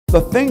The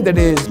thing that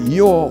is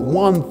your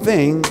one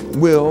thing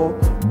will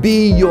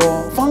be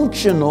your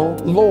functional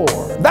Lord.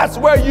 That's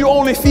where you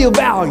only feel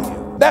value.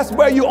 That's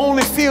where you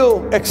only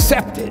feel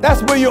accepted.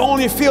 That's where you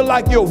only feel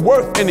like you're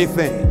worth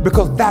anything.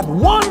 Because that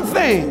one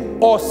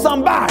thing or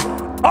somebody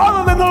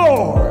other than the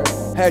Lord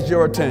has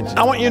your attention.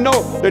 I want you to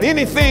know that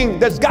anything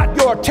that's got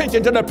your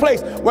attention to the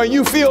place where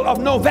you feel of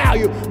no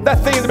value,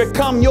 that thing has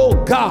become your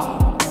God.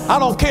 I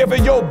don't care if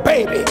it's your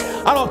baby.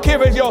 I don't care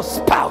if it's your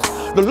spouse.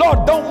 The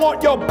Lord don't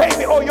want your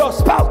baby or your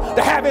spouse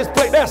to have his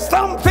place. There's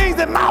some things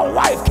that my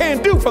wife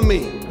can't do for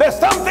me. There's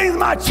some things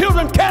my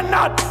children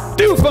cannot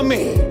do for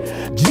me.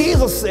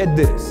 Jesus said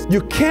this: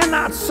 you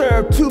cannot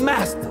serve two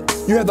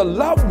masters. You have to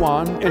love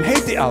one and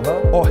hate the other,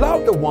 or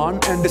love the one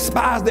and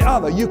despise the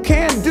other. You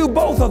can't do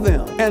both of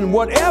them. And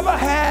whatever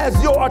has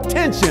your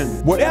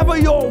attention, whatever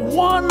your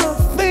one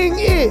thing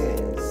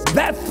is,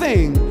 that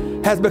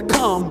thing has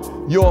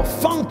become your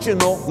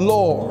functional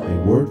Lord. A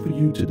word for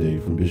you today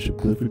from Bishop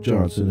Clifford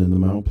Johnson and the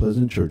Mount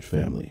Pleasant Church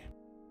family.